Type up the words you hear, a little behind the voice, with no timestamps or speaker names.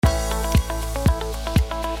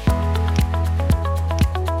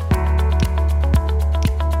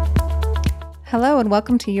Hello and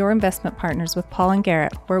welcome to Your Investment Partners with Paul and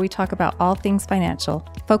Garrett, where we talk about all things financial,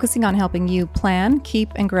 focusing on helping you plan, keep,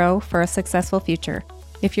 and grow for a successful future.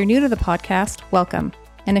 If you're new to the podcast, welcome.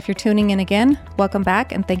 And if you're tuning in again, welcome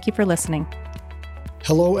back and thank you for listening.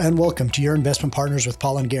 Hello and welcome to Your Investment Partners with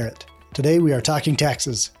Paul and Garrett. Today we are talking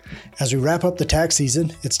taxes. As we wrap up the tax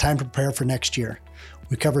season, it's time to prepare for next year.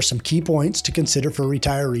 We cover some key points to consider for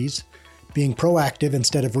retirees, being proactive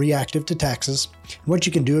instead of reactive to taxes, and what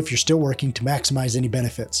you can do if you're still working to maximize any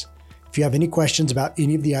benefits. If you have any questions about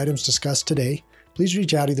any of the items discussed today, please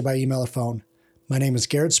reach out either by email or phone. My name is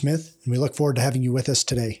Garrett Smith, and we look forward to having you with us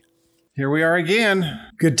today. Here we are again.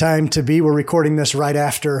 Good time to be. We're recording this right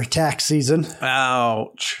after tax season.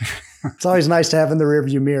 Ouch. It's always nice to have in the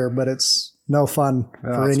rearview mirror, but it's no fun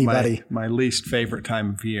for anybody. My least favorite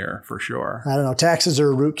time of year, for sure. I don't know. Taxes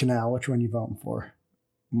or a root canal? Which one are you voting for?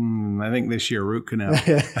 I think this year, root canal. I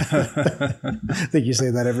think you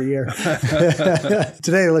say that every year.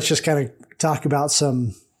 Today, let's just kind of talk about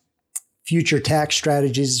some future tax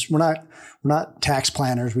strategies. We're not tax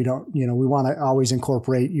planners. We don't, we want to always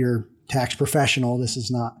incorporate your tax professional. This is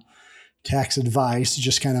not tax advice,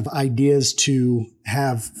 just kind of ideas to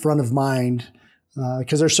have front of mind,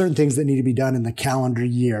 because there's certain things that need to be done in the calendar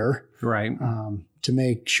year. Right. To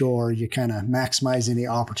make sure you kind of maximize any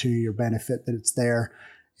opportunity or benefit that it's there.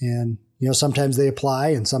 And, sometimes they apply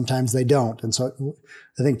and sometimes they don't. And so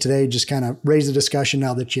I think today just kind of raise a discussion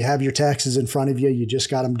now that you have your taxes in front of you, you just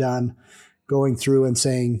got them done, going through and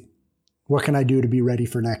saying, what can I do to be ready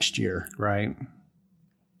for next year? Right.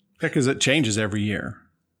 Because it changes every year.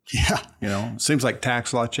 Yeah. It seems like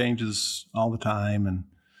tax law changes all the time. And,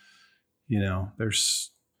 there's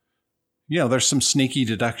some sneaky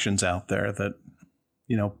deductions out there that,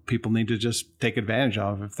 people need to just take advantage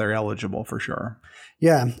of if they're eligible, for sure.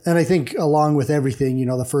 Yeah. And I think along with everything,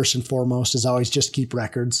 the first and foremost is always just keep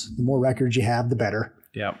records. The more records you have, the better.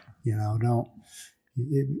 Yeah.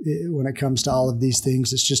 When it comes to all of these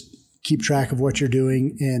things, it's just keep track of what you're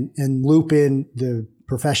doing and loop in the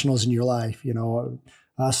professionals in your life,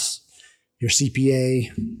 us, your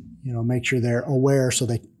CPA, make sure they're aware so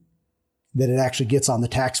that it actually gets on the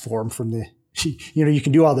tax form from the, you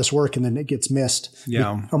can do all this work and then it gets missed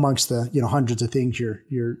amongst the, hundreds of things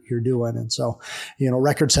you're doing. And so,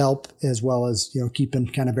 records help as well as, keeping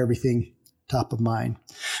kind of everything top of mind.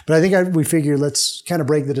 But I think we figure let's kind of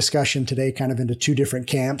break the discussion today kind of into two different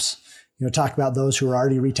camps, talk about those who are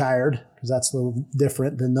already retired, because that's a little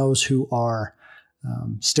different than those who are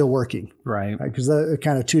still working. Right. Because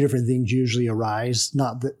kind of two different things usually arise.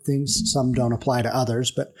 Not that some don't apply to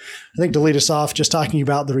others, but I think to lead us off, just talking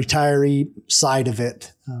about the retiree side of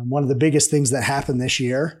it. One of the biggest things that happened this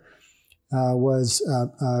year was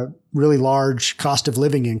a really large cost of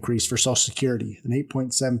living increase for Social Security, an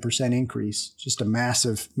 8.7% increase, just a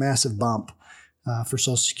massive, massive bump for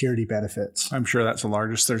Social Security benefits. I'm sure that's the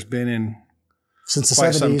largest there's been since the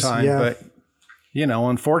quite 70s. Some time, yeah. But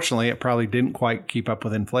unfortunately, it probably didn't quite keep up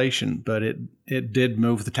with inflation, but it did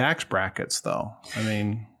move the tax brackets, though. I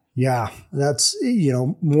mean, yeah, that's,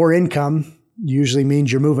 more income usually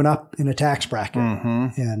means you're moving up in a tax bracket.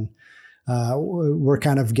 Mm-hmm. And we're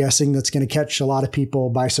kind of guessing that's going to catch a lot of people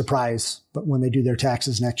by surprise, but when they do their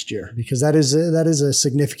taxes next year, because that is a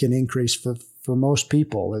significant increase for most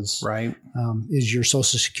people is your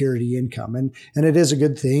Social Security income. And it is a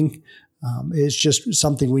good thing. It's just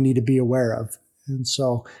something we need to be aware of. And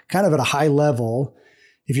so kind of at a high level,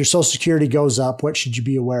 if your Social Security goes up, what should you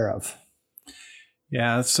be aware of?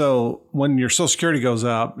 Yeah. So when your Social Security goes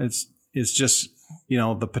up, it's just,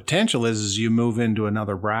 the potential is you move into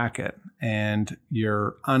another bracket and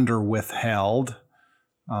you're under withheld,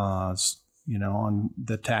 on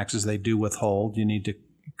the taxes they do withhold. You need to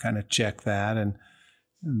kind of check that. And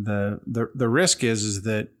the risk is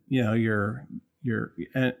that,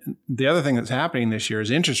 and the other thing that's happening this year is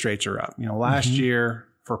interest rates are up. Last year,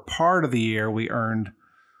 for part of the year, we earned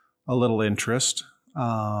a little interest.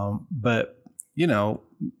 But,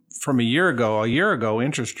 from a year ago,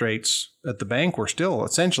 interest rates at the bank were still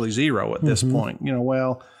essentially zero at this point.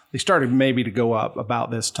 They started maybe to go up about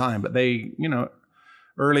this time, but they,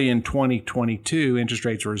 early in 2022, interest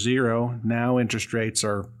rates were zero. Now interest rates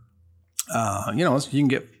are, you can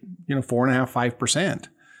get, 4.5%, 5%.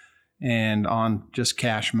 And on just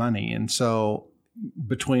cash money. And so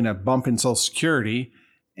between a bump in Social Security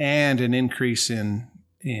and an increase in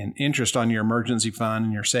interest on your emergency fund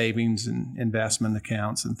and your savings and investment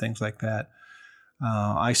accounts and things like that,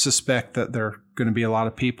 I suspect that there are going to be a lot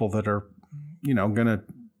of people that are, going to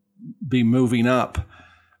be moving up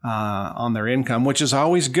on their income, which is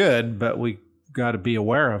always good, but we got to be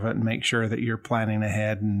aware of it and make sure that you're planning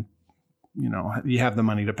ahead and you have the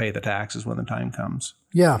money to pay the taxes when the time comes.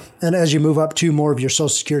 Yeah. And as you move up to, more of your Social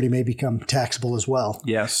Security may become taxable as well.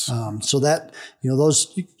 Yes. So that,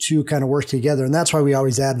 those two kind of work together. And that's why we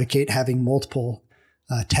always advocate having multiple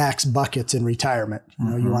tax buckets in retirement.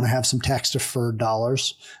 You want to have some tax deferred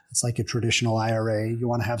dollars. It's like a traditional IRA. You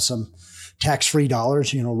want to have some tax-free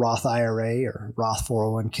dollars, Roth IRA or Roth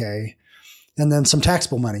 401k. And then some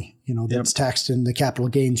taxable money, that's taxed in the capital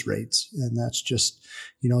gains rates. And that's just,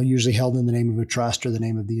 usually held in the name of a trust or the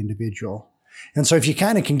name of the individual. And so if you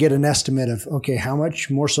kind of can get an estimate of, okay, how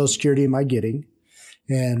much more Social Security am I getting?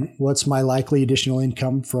 And what's my likely additional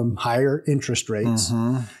income from higher interest rates?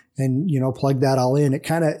 And, plug that all in,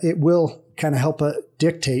 it will kind of help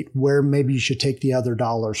dictate where maybe you should take the other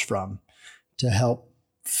dollars from to help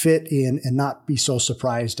fit in and not be so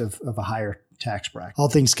surprised of a higher tax bracket. All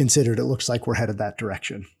things considered, it looks like we're headed that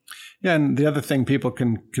direction. Yeah, and the other thing people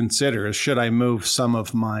can consider is, should I move some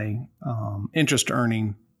of my interest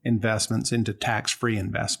earning investments into tax-free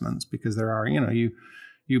investments? Because there are, you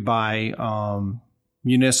buy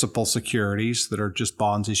municipal securities that are just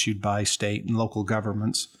bonds issued by state and local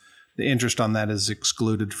governments. The interest on that is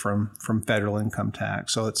excluded from federal income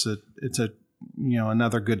tax. So it's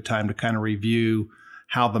another good time to kind of review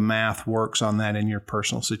how the math works on that in your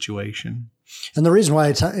personal situation. And the reason why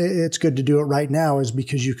it's good to do it right now is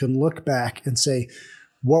because you can look back and say,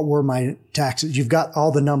 what were my taxes? You've got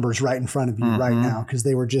all the numbers right in front of you right now because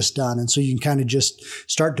they were just done. And so you can kind of just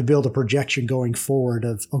start to build a projection going forward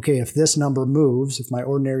of, okay, if this number moves, if my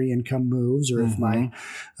ordinary income moves, or if my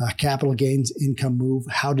capital gains income move,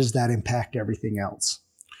 how does that impact everything else?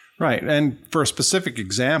 Right. And for a specific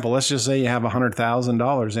example, let's just say you have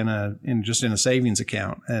 $100,000 in a savings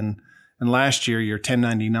account. And last year, your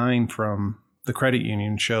 1099 from the credit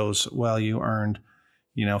union shows, well, you earned,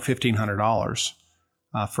 $1,500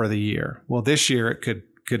 for the year. Well, this year it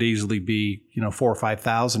could easily be, $4,000 or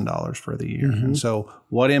 $5,000 for the year. And so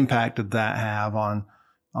what impact did that have on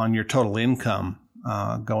your total income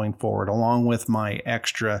going forward, along with my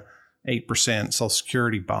extra 8% Social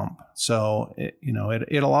Security bump? So,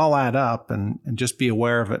 it'll all add up, and just be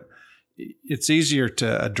aware of it. It's easier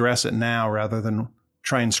to address it now rather than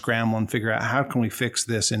try and scramble and figure out how can we fix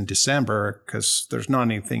this in December, because there's not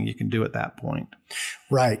anything you can do at that point.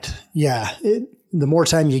 Right. Yeah. The more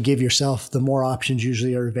time you give yourself, the more options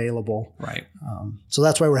usually are available. Right. So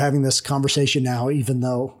that's why we're having this conversation now, even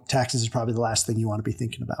though taxes is probably the last thing you want to be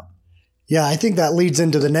thinking about. Yeah, I think that leads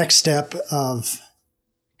into the next step of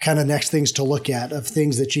kind of next things to look at, of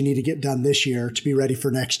things that you need to get done this year to be ready for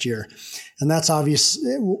next year. And that's obvious.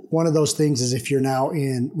 One of those things is if you're now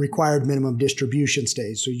in required minimum distribution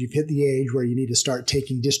stage. So you've hit the age where you need to start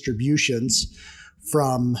taking distributions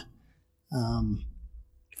from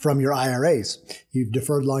your IRAs. You've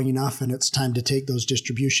deferred long enough and it's time to take those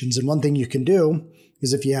distributions. And one thing you can do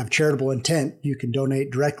is, if you have charitable intent, you can donate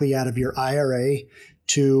directly out of your IRA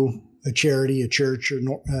to a charity, a church, or an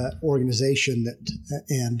organization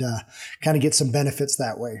and kind of get some benefits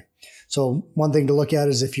that way. So one thing to look at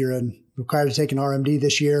is if you're required to take an RMD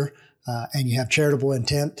this year and you have charitable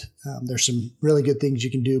intent, there's some really good things you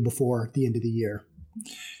can do before the end of the year.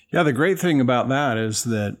 Yeah, the great thing about that is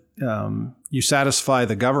that you satisfy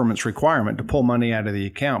the government's requirement to pull money out of the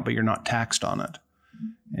account, but you're not taxed on it.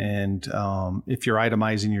 And if you're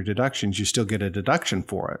itemizing your deductions, you still get a deduction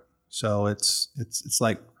for it. So it's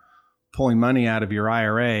like pulling money out of your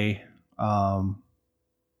IRA, not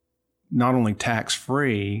only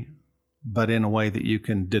tax-free, but in a way that you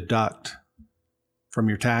can deduct from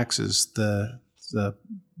your taxes the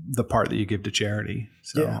part that you give to charity.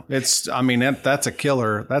 So that's a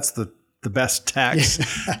killer. That's the best tax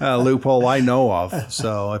loophole I know of.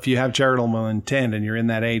 So if you have charitable intent and you're in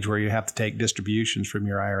that age where you have to take distributions from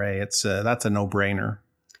your IRA, that's a no-brainer.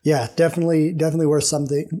 Yeah, definitely worth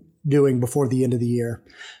something doing before the end of the year.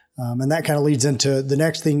 And that kind of leads into the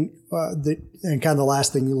next thing, and kind of the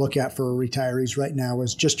last thing you look at for retirees right now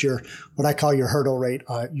is just what I call your hurdle rate,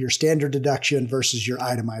 your standard deduction versus your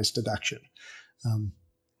itemized deduction.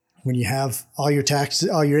 When you have all your taxes,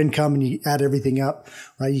 all your income, and you add everything up,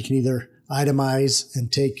 right, you can either itemize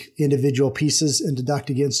and take individual pieces and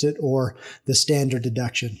deduct against it, or the standard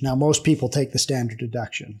deduction. Now, most people take the standard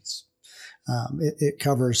deduction. It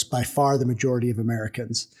covers by far the majority of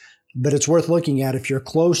Americans. But it's worth looking at if you're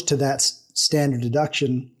close to that standard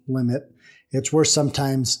deduction limit. It's worth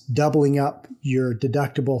sometimes doubling up your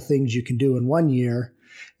deductible things you can do in one year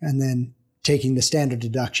and then taking the standard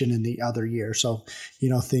deduction in the other year. So,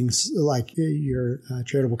 things like your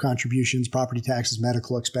charitable contributions, property taxes,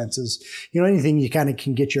 medical expenses, anything you kind of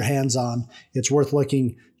can get your hands on. It's worth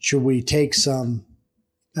looking, should we take some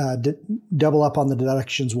double up on the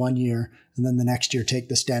deductions 1 year, and then the next year take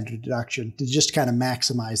the standard deduction to just kind of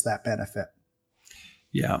maximize that benefit.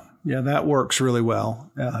 Yeah, that works really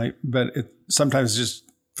well. But sometimes just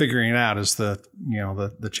figuring it out is the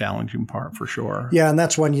challenging part for sure. Yeah, and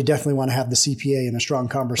that's when you definitely want to have the CPA in a strong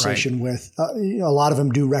conversation with. A lot of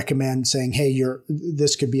them do recommend saying, "Hey,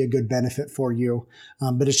 this could be a good benefit for you,"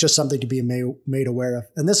 but it's just something to be made aware of.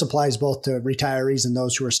 And this applies both to retirees and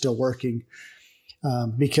those who are still working,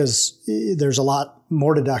 because there's a lot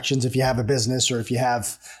more deductions if you have a business or if you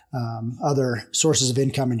have other sources of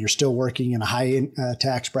income and you're still working in a high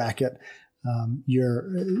tax bracket. You're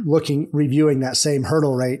reviewing that same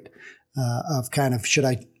hurdle rate of kind of, should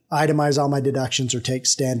I itemize all my deductions or take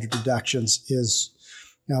standard deductions, is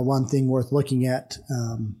one thing worth looking at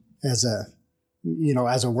as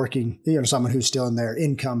a working, someone who's still in their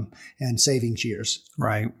income and savings years.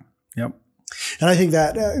 Right. Yep. And I think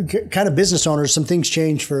that kind of business owners, some things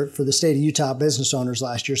changed for the state of Utah business owners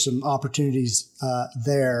last year, some opportunities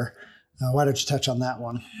there. Why don't you touch on that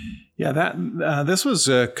one? Yeah, this was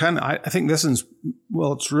kind of, I think this is,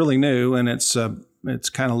 it's really new and it's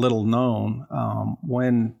kind of little known.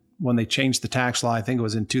 When they changed the tax law, I think it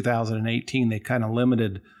was in 2018, they kind of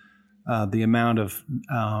limited the amount of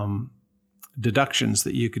deductions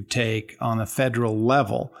that you could take on a federal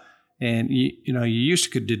level. And you used to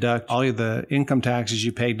could deduct all of the income taxes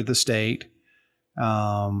you paid to the state,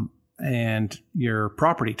 and your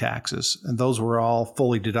property taxes, and those were all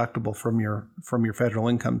fully deductible from your federal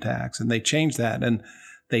income tax. And they changed that, and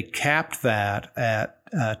they capped that at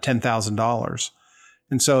 $10,000.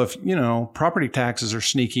 And so if property taxes are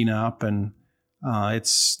sneaking up, and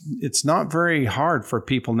it's not very hard for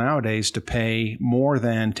people nowadays to pay more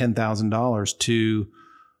than $10,000 to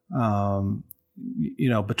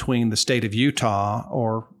between the state of Utah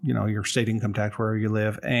or your state income tax wherever you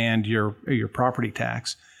live and your property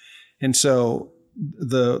tax. And so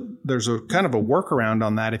there's a kind of a workaround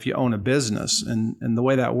on that if you own a business. And the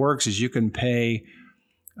way that works is you can pay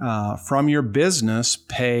from your business,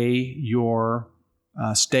 pay your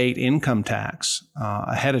state income tax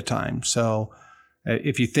ahead of time. So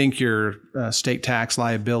if you think your state tax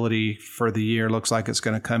liability for the year looks like it's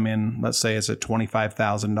going to come in, let's say it's at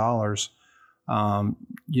 $25,000,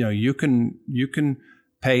 you can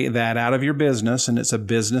pay that out of your business, and it's a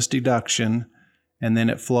business deduction. And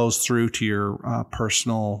then it flows through to your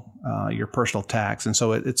personal tax. And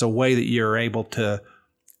so it's a way that you're able to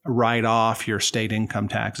write off your state income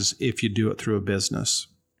taxes if you do it through a business.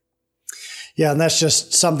 Yeah, and that's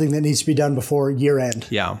just something that needs to be done before year end.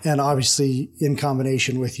 Yeah. And obviously in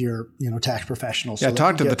combination with your tax professional. So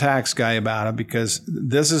talk to the tax guy about it, because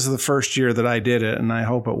this is the first year that I did it, and I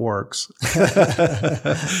hope it works.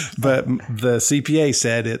 But the CPA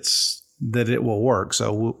said that it will work.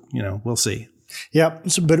 So we'll see. Yep.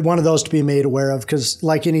 But one of those to be made aware of, because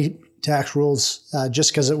like any tax rules,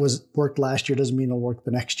 just because it worked last year doesn't mean it'll work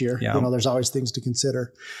the next year. Yeah. There's always things to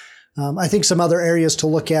consider. I think some other areas to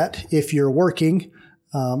look at if you're working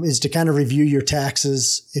is to kind of review your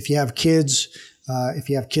taxes. If you have kids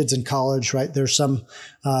in college, right, there's some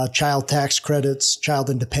child tax credits, child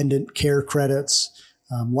independent care credits,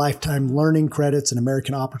 lifetime learning credits, and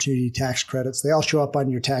American Opportunity Tax credits. They all show up on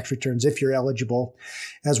your tax returns if you're eligible,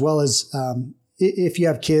 as well as if you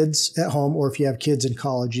have kids at home or if you have kids in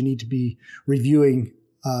college. You need to be reviewing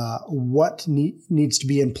what needs to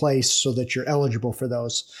be in place so that you're eligible for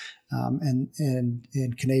those, and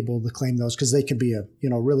can able to claim those, because they can be a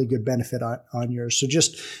really good benefit on yours. So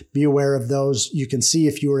just be aware of those. You can see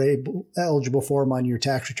if you were eligible for them on your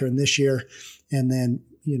tax return this year, and then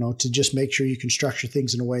to just make sure you can structure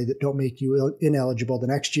things in a way that don't make you ineligible the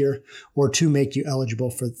next year, or to make you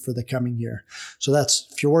eligible for the coming year. So that's,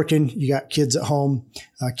 if you're working, you got kids at home,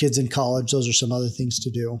 kids in college, those are some other things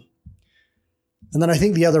to do. And then I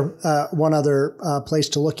think the other one other place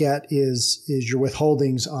to look at is your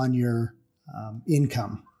withholdings on your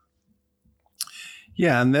income.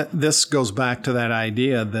 Yeah, and this goes back to that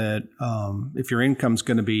idea that if your income's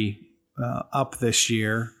going to be up this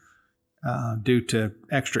year, due to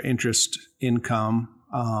extra interest income,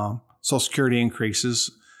 Social Security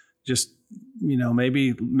increases, just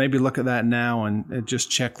maybe look at that now and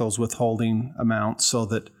just check those withholding amounts, so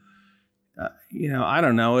that I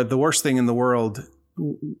don't know, the worst thing in the world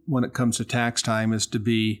when it comes to tax time is to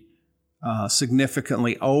be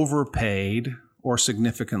significantly overpaid or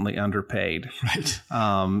significantly underpaid. Right.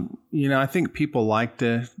 I think people like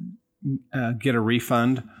to get a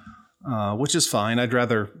refund, which is fine. I'd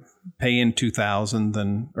rather pay in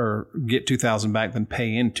 $2,000 or get $2,000 back than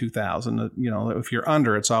pay in $2,000. If you're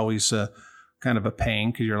under, it's always kind of a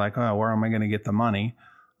pain, because you're like, oh, where am I going to get the money?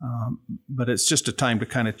 But it's just a time to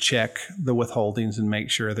kind of check the withholdings and make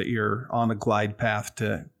sure that you're on a glide path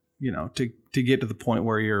to get to the point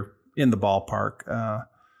where you're in the ballpark,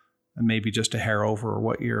 and maybe just a hair over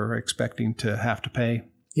what you're expecting to have to pay.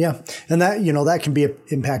 Yeah. And that can be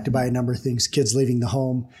impacted by a number of things. Kids leaving the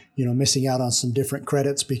home, missing out on some different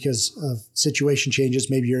credits because of situation changes.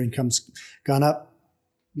 Maybe your income's gone up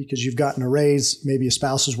because you've gotten a raise. Maybe a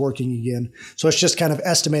spouse is working again. So it's just kind of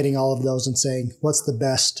estimating all of those and saying, what's the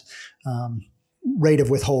best rate of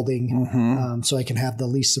withholding so I can have the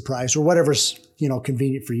least surprise or whatever's,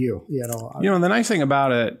 convenient for you. And the nice thing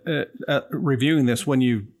about it, reviewing this, when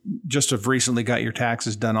you just have recently got your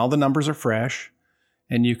taxes done, all the numbers are fresh.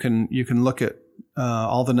 And you can look at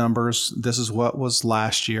all the numbers. This is what was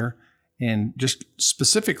last year, and just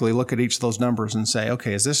specifically look at each of those numbers and say,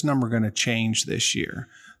 okay, is this number going to change this year?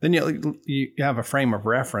 Then you have a frame of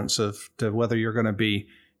reference to whether you're going to be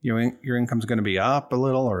your income's going to be up a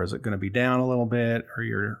little, or is it going to be down a little bit, or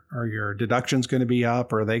your deductions going to be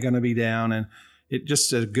up, or are they going to be down? And it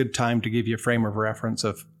just a good time to give you a frame of reference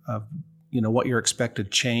of what your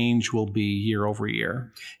expected change will be year over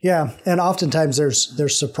year. Yeah. And oftentimes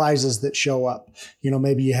there's surprises that show up.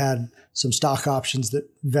 Maybe you had some stock options that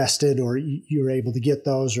vested or you were able to get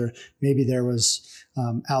those, or maybe there was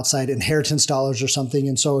outside inheritance dollars or something.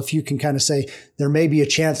 And so if you can kind of say there may be a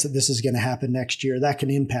chance that this is going to happen next year, that can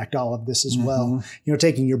impact all of this as well.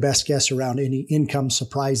 Taking your best guess around any income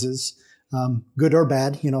surprises, good or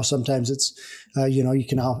bad. Sometimes it's, you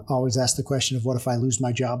can always ask the question of what if I lose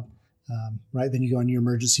my job? Right. Then you go in your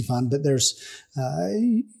emergency fund, but there's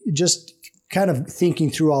just kind of thinking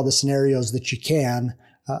through all the scenarios that you can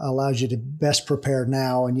allows you to best prepare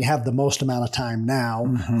now, and you have the most amount of time now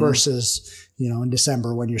versus, in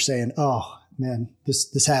December when you're saying, oh man,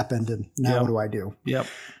 this happened and now what do I do? Yep.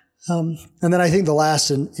 And then I think the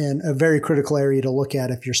last and a very critical area to look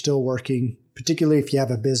at if you're still working, particularly if you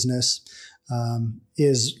have a business,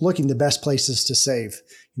 is looking the best places to save.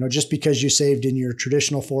 Just because you saved in your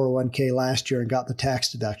traditional 401k last year and got the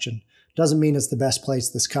tax deduction doesn't mean it's the best place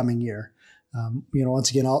this coming year. Once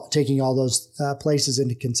again, taking all those places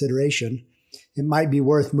into consideration, it might be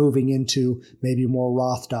worth moving into maybe more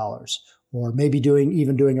Roth dollars, or maybe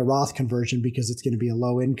doing a Roth conversion because it's going to be a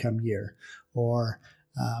low income year, or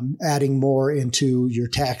adding more into your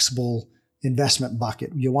taxable investment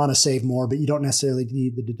bucket. You want to save more, but you don't necessarily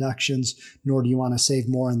need the deductions, nor do you want to save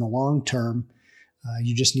more in the long term.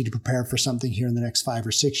 You just need to prepare for something here in the next 5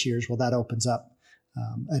 or 6 years. Well, that opens up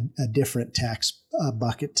a different tax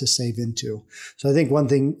bucket to save into. So I think one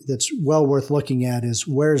thing that's well worth looking at is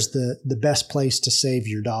where's the best place to save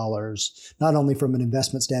your dollars, not only from an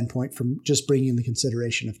investment standpoint, from just bringing the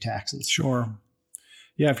consideration of taxes. Sure.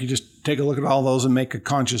 Yeah, if you just take a look at all those and make a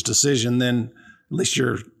conscious decision, then at least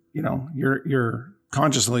you're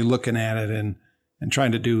consciously looking at it and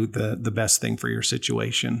trying to do the best thing for your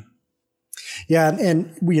situation. Yeah.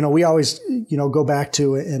 And we always, go back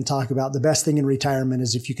to it and talk about the best thing in retirement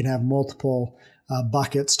is if you can have multiple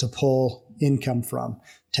buckets to pull income from.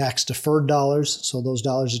 Tax deferred dollars. So those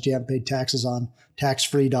dollars that you haven't paid taxes on,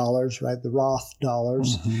 tax-free dollars, right? The Roth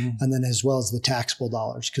dollars, and then as well as the taxable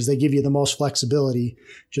dollars, because they give you the most flexibility,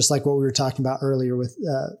 just like what we were talking about earlier with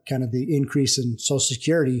kind of the increase in Social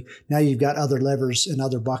Security. Now you've got other levers and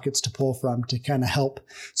other buckets to pull from to kind of help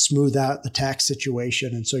smooth out the tax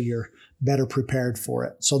situation. And so you're better prepared for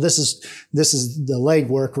it. So this is the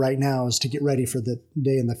legwork right now, is to get ready for the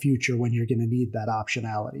day in the future when you're going to need that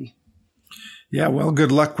optionality. Yeah, well,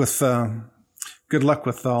 good luck with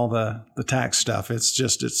all the tax stuff. It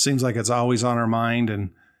seems like it's always on our mind,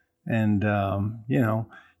 and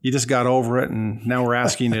you just got over it, and now we're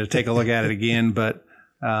asking you to take a look at it again. But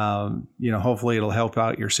hopefully it'll help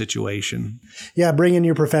out your situation. Yeah, bring in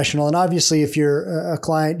your professional, and obviously if you're a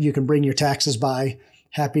client, you can bring your taxes by.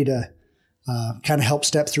 Happy to kind of help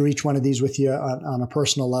step through each one of these with you on a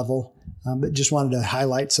personal level. But just wanted to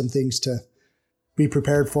highlight some things to be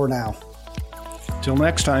prepared for now. Till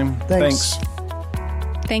next time. Thanks.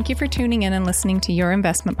 Thank you for tuning in and listening to Your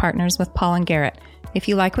Investment Partners with Paul and Garrett. If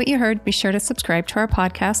you like what you heard, be sure to subscribe to our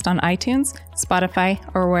podcast on iTunes, Spotify,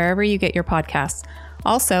 or wherever you get your podcasts.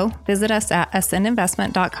 Also, visit us at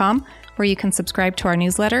ascendinvestment.com, where you can subscribe to our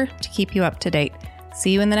newsletter to keep you up to date.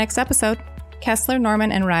 See you in the next episode. Kessler,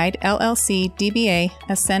 Norman & Ride, LLC, DBA,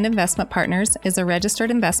 Ascend Investment Partners is a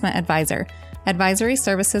registered investment advisor. Advisory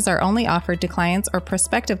services are only offered to clients or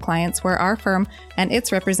prospective clients where our firm and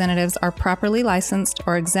its representatives are properly licensed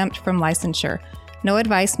or exempt from licensure. No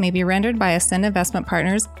advice may be rendered by Ascend Investment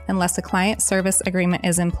Partners unless a client service agreement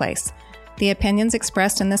is in place. The opinions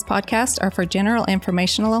expressed in this podcast are for general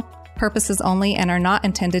informational purposes only and are not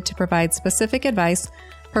intended to provide specific advice,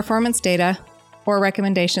 performance data, or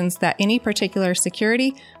recommendations that any particular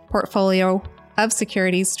security, portfolio of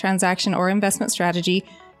securities, transaction, or investment strategy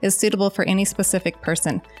is suitable for any specific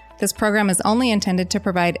person. This program is only intended to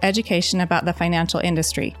provide education about the financial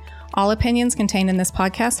industry. All opinions contained in this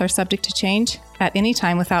podcast are subject to change at any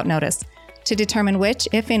time without notice. To determine which,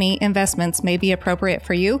 if any, investments may be appropriate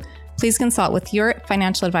for you, please consult with your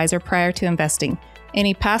financial advisor prior to investing.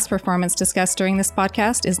 Any past performance discussed during this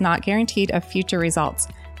podcast is not guaranteed of future results.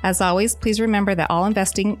 As always, please remember that all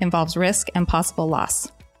investing involves risk and possible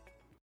loss.